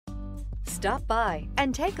Stop by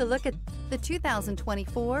and take a look at the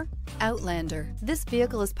 2024 Outlander. This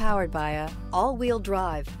vehicle is powered by a all-wheel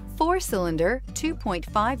drive, 4-cylinder,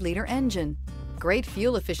 2.5-liter engine. Great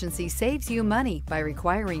fuel efficiency saves you money by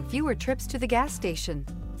requiring fewer trips to the gas station.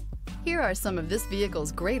 Here are some of this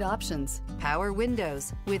vehicle's great options: power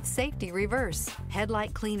windows with safety reverse,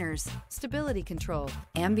 headlight cleaners, stability control,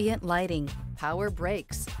 ambient lighting, power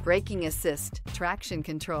brakes, braking assist, traction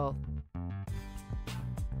control.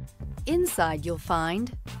 Inside you'll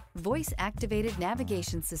find voice-activated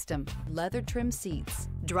navigation system, leather trim seats,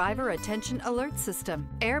 driver attention alert system,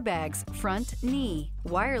 airbags front knee,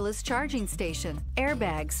 wireless charging station,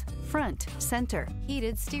 airbags front center,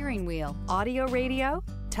 heated steering wheel, audio radio,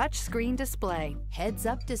 touchscreen display,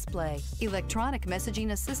 heads-up display, electronic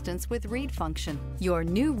messaging assistance with read function. Your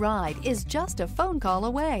new ride is just a phone call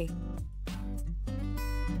away.